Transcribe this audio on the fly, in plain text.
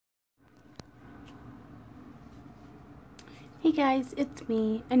Hey guys, it's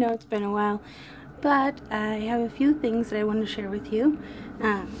me. I know it's been a while, but I have a few things that I want to share with you.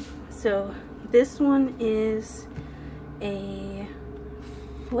 So this one is a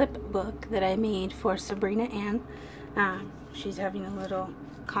flip book that I made for Sabrina Ann. She's having a little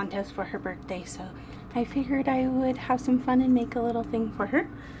contest for her birthday, so I figured I would have some fun and make a little thing for her.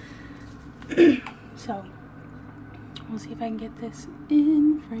 So we'll see if I can get this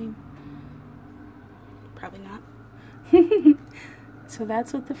in frame. Probably not. So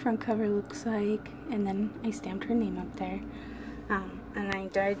that's what the front cover looks like, and then I stamped her name up there. And I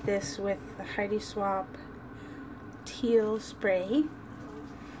dyed this with the Heidi Swap teal spray.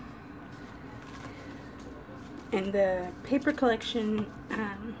 And the paper collection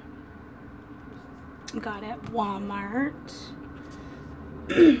got at Walmart.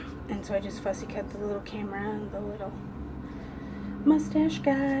 And so I just fussy cut the little camera and the little mustache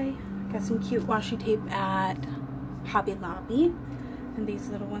guy. Got some cute washi tape at Hobby Lobby, and these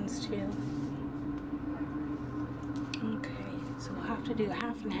little ones too. Okay, so we'll have to do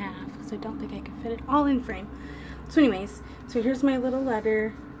half and half because I don't think I can fit it all in frame. So anyways, so here's my little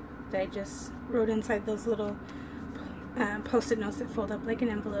letter that I just wrote inside those little post-it notes that fold up like an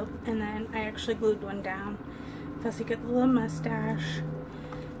envelope, and then I actually glued one down. Fussy cut the little mustache.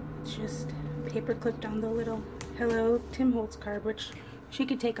 It's just paper clipped on the little Hello Tim Holtz card, which she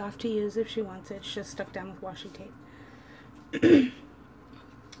could take off to use if she wants it. It's just stuck down with washi tape.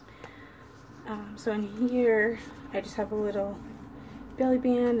 So in here I just have a little belly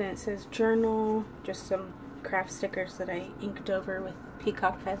band, and it says journal, just some craft stickers that I inked over with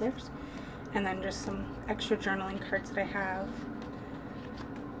peacock feathers, and then just some extra journaling cards that I have.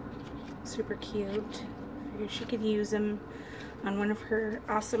 Super cute. Figured she could use them on one of her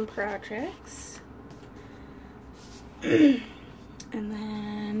awesome projects. And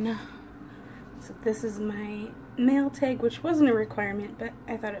then, so this is my mail tag, which wasn't a requirement, but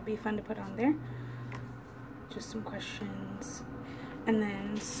I thought it'd be fun to put on there. Just some questions. And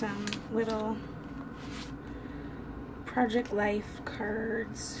then some little Project Life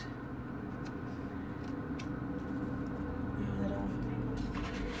cards. A little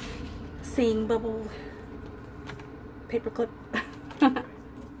saying bubble paperclip.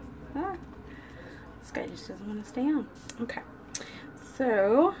 This guy just doesn't want to stay on. Okay.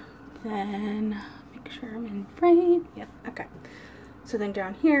 So then make sure I'm in frame. Yep, okay. So then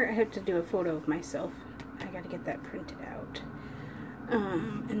down here I have to do a photo of myself. I gotta get that printed out.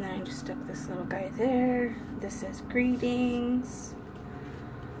 And then I just stuck this little guy there. This says greetings.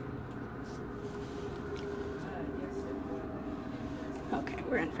 Okay,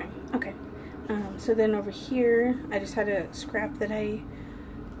 we're in frame. Okay. So then over here I just had a scrap that I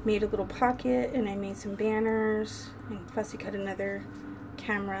made a little pocket, and I made some banners and fussy cut another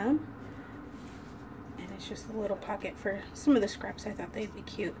camera, and it's just a little pocket for some of the scraps. I thought they'd be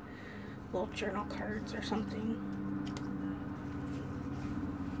cute little journal cards or something.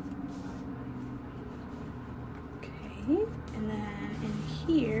 Okay, and then in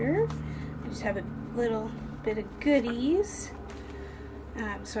here I just have a little bit of goodies.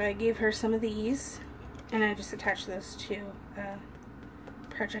 So I gave her some of these, and I just attached those to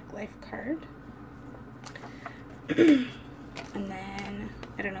Project Life card. And then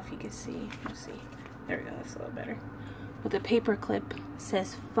I don't know if you can see. Let's see. There we go. That's a little better. But the paper clip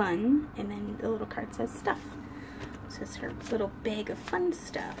says fun, and then the little card says stuff. It says her little bag of fun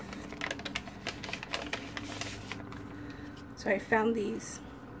stuff. So I found these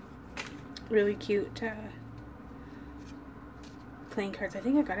really cute playing cards. I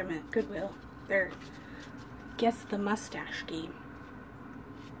think I got them at Goodwill. They're Guess the Mustache Game.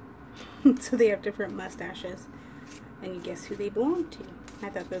 So they have different mustaches, and you guess who they belong to. I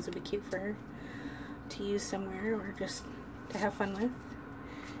thought those would be cute for her to use somewhere, or just to have fun with.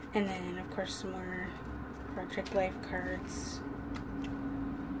 And then of course some more Project Life cards.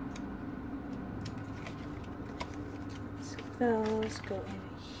 So those go in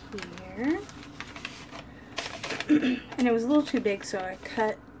here. And it was a little too big, so I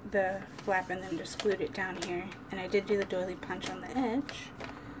cut the flap and then just glued it down here. And I did do the doily punch on the edge,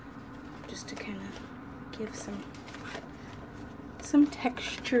 just to kind of give some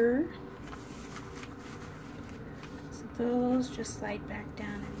texture. So those just slide back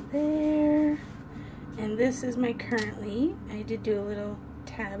down in there. And this is my currently. I did do a little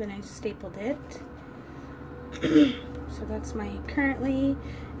tab and I stapled it. So that's my currently.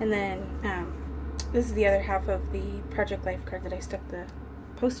 And then this is the other half of the Project Life card that I stuck the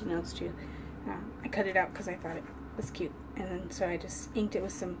Post-it notes to. I cut it out because I thought it was cute, and then so I just inked it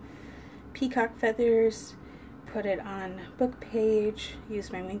with some peacock feathers, put it on book page,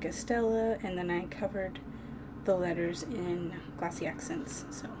 used my Wink of Stella, and then I covered the letters in glossy accents.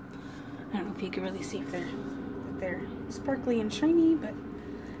 So I don't know if you can really see if they're sparkly and shiny, but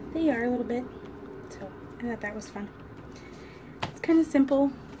they are a little bit. So I thought that was fun. It's kind of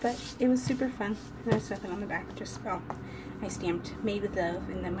simple, but it was super fun. And there's nothing on the back, just, well, I stamped made with love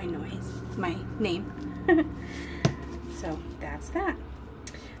and then my name. So that's that.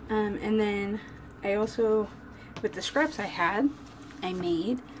 And then I also, with the scraps I had, I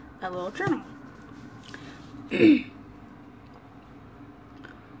made a little journal.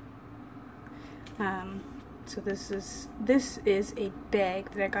 So this is a bag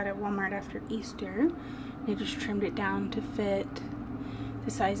that I got at Walmart after Easter. I just trimmed it down to fit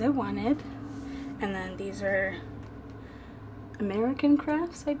the size I wanted. And then these are American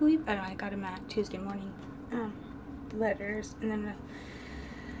Crafts, I believe. I don't know, I got them at Tuesday morning. Letters, and then a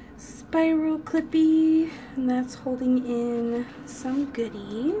spiral clippy, and that's holding in some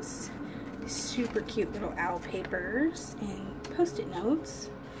goodies. Super cute little owl papers and post-it notes.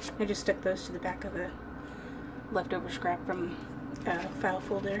 I just stuck those to the back of a leftover scrap from a file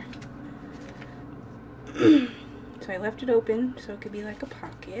folder. So I left it open so it could be like a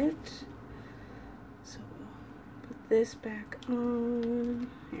pocket. So put this back on.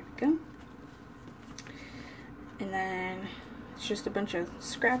 There we go. And then it's just a bunch of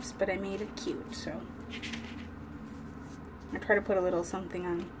scraps, but I made it cute, so I try to put a little something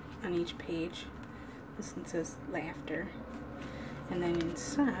on each page. This one says laughter. And then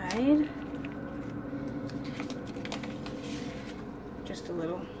inside, just a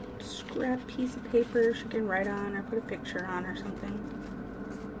little scrap piece of paper she can write on or put a picture on or something.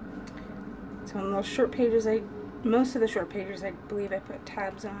 So on those short pages, most of the short pages, I believe I put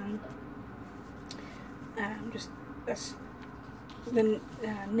tabs on. Just the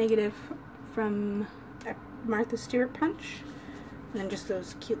negative from Martha Stewart Punch, and then just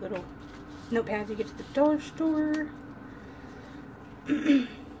those cute little notepads you get to the dollar store. And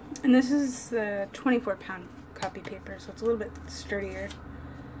this is the 24-pound copy paper, so it's a little bit sturdier.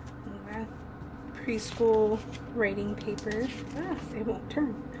 Preschool writing paper. It won't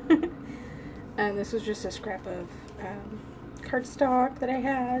turn. And this was just a scrap of cardstock that I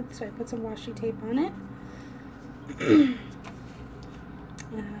had, so I put some washi tape on it.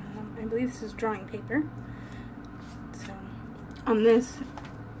 I believe this is drawing paper. So on this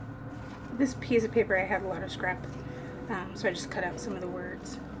piece of paper I had a lot of scrap, so I just cut out some of the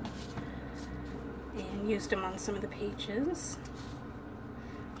words and used them on some of the pages.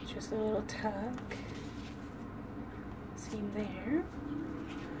 Just a little tuck. Same there.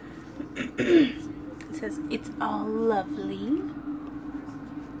 It says, "It's all lovely."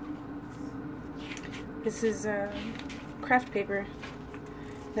 This is craft paper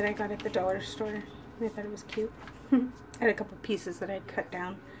that I got at the dollar store. I thought it was cute. I had a couple pieces that I'd cut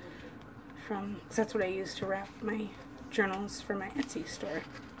down from, because that's what I use to wrap my journals for my Etsy store.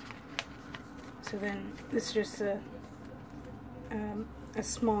 So then this is just a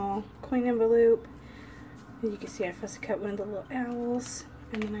small coin envelope. As you can see, I fussy cut one of the little owls,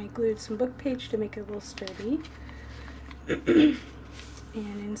 and then I glued some book page to make it a little sturdy. And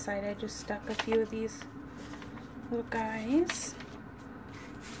inside I just stuck a few of these little guys.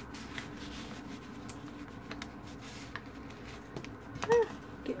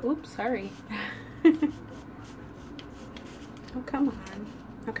 Oops, sorry. Oh, come on.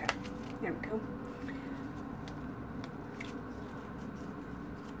 Okay, there we go.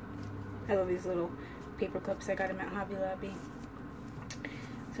 I love these little paper clips. I got them at Hobby Lobby.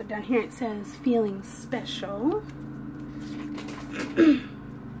 So down here it says, "Feeling special."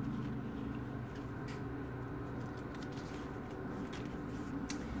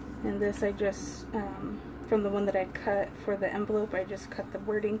 And this I just, from the one that I cut for the envelope, I just cut the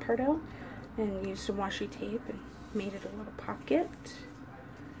wording part out and used some washi tape and made it a little pocket.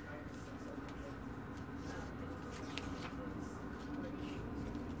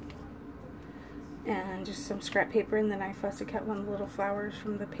 And just some scrap paper, and then I fussy cut one of the little flowers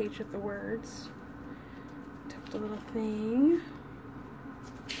from the page with the words. Tucked a little thing.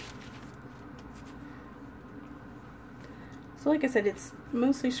 So like I said, it's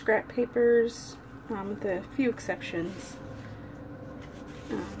mostly scrap papers, with a few exceptions.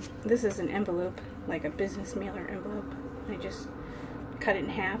 This is an envelope, like a business mailer envelope. I just cut it in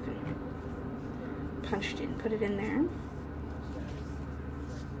half and punched it and put it in there.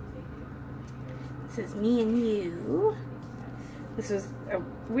 It says, "Me and You." This is a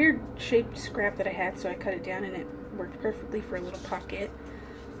weird shaped scrap that I had, so I cut it down and it worked perfectly for a little pocket.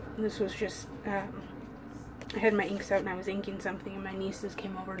 And this was just, I had my inks out and I was inking something, and my nieces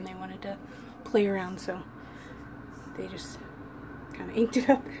came over and they wanted to play around, so they just kind of inked it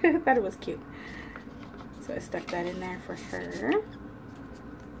up. I thought it was cute. So I stuck that in there for her.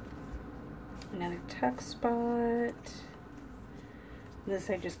 Another tuck spot. This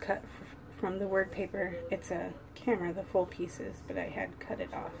I just cut from the word paper. It's a camera, the full pieces, but I had cut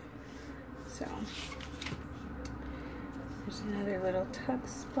it off. So there's another little tuck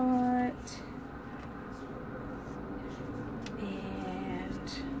spot.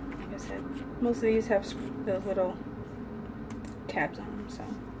 And like I said, most of these have the little tabs on them, so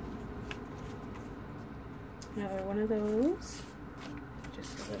another one of those.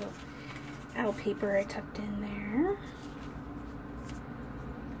 Just a little owl paper I tucked in there.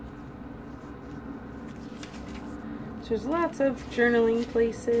 So there's lots of journaling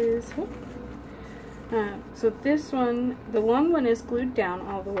places. So this one, the long one is glued down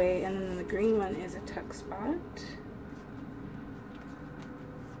all the way, and then the green one is a tuck spot.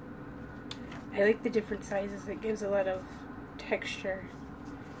 I like the different sizes. It gives a lot of texture.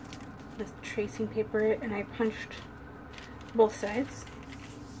 This tracing paper, and I punched both sides.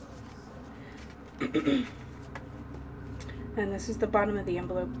 And this is the bottom of the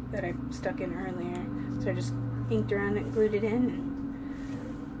envelope that I stuck in earlier. So I just inked around it, glued it in,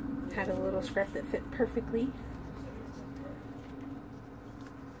 and had a little scrap that fit perfectly.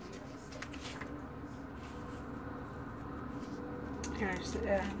 There's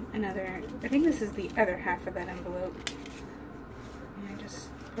another, I think this is the other half of that envelope. And I just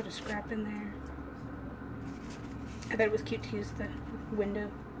put a scrap in there. I thought it was cute to use the window.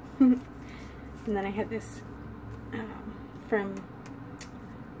 And then I had this from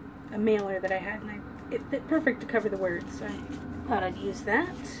a mailer that I had, and it fit perfect to cover the words, so I thought I'd use that.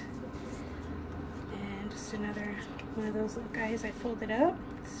 And just another one of those little guys I folded up,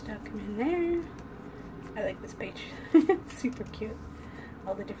 stuck them in there. I like this page. It's super cute.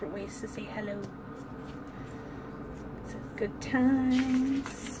 All the different ways to say hello. It says good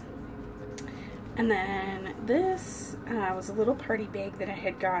times. And then this was a little party bag that I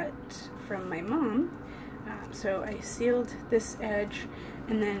had got from my mom. So I sealed this edge,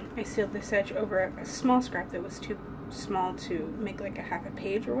 and then I sealed this edge over a small scrap that was too small to make like a half a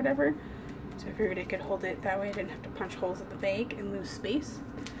page or whatever. So I figured I could hold it that way. I didn't have to punch holes in the bag and lose space.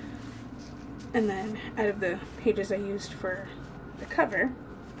 And then out of the pages I used for the cover,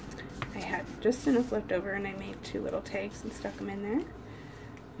 I had just enough left over, and I made two little tags and stuck them in there.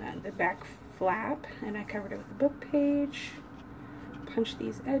 The back flap, and I covered it with a book page. Punch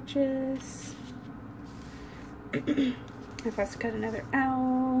these edges. I've also cut another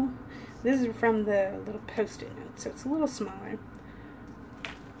owl. This is from the little post-it note, so it's a little smaller.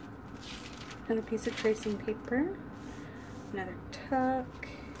 Another piece of tracing paper. Another tuck.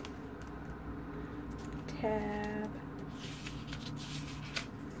 Tab.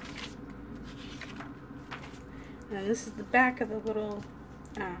 And then this is the back of the little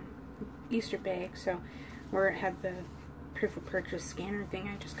Easter bag, so where it had the proof of purchase scanner thing,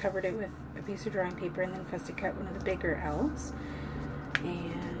 I just covered it with a piece of drawing paper and then fussy cut one of the bigger owls.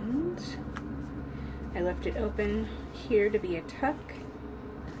 And I left it open here to be a tuck,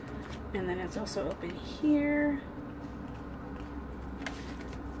 and then it's also open here.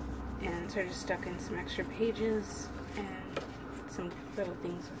 And so I just stuck in some extra pages and some little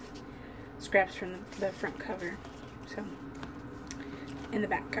things with scraps from the front cover. So in the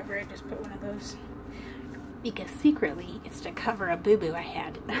back cover I just put one of those, because secretly it's to cover a boo-boo I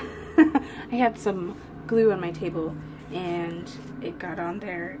had. I had some glue on my table and it got on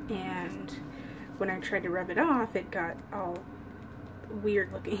there, and when I tried to rub it off it got all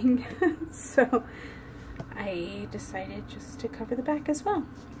weird looking. So I decided just to cover the back as well,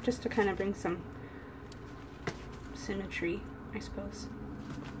 just to kind of bring some symmetry, I suppose.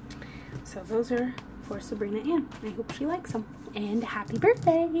 So those are for Sabrina Ann. I hope she likes them. And happy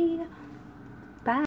birthday!